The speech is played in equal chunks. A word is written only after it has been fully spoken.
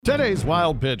Today's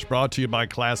Wild Pitch brought to you by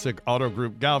Classic Auto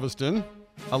Group Galveston.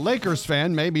 A Lakers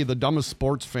fan may be the dumbest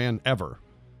sports fan ever.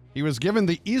 He was given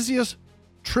the easiest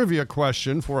trivia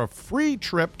question for a free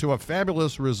trip to a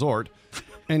fabulous resort,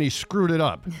 and he screwed it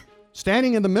up.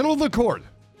 Standing in the middle of the court,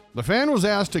 the fan was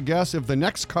asked to guess if the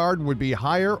next card would be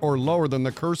higher or lower than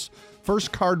the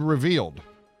first card revealed,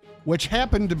 which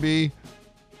happened to be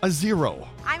a 0.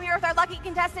 I'm here with our lucky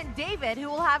contestant, David, who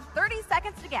will have 30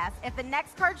 seconds to guess if the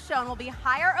next card shown will be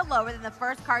higher or lower than the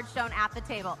first card shown at the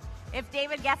table. If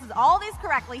David guesses all these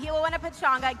correctly, he will win a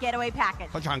Pechanga getaway package.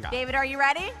 Pechanga. David, are you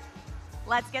ready?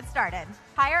 Let's get started.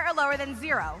 Higher or lower than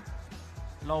 0?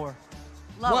 Lower.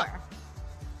 Lower. What?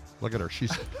 Look at her.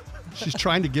 She's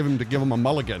trying to give him a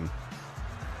mulligan.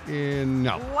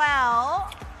 No.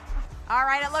 Well, all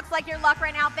right, it looks like your luck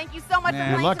ran out. Thank you so much for Your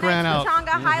playing luck ran tonight's out.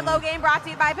 Pechanga High-Low game brought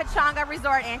to you by Pechanga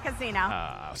Resort and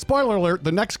Casino. Spoiler alert,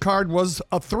 the next card was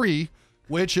a 3,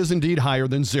 which is indeed higher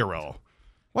than 0.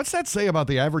 What's that say about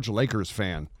the average Lakers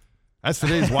fan? That's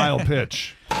today's Wild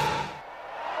Pitch.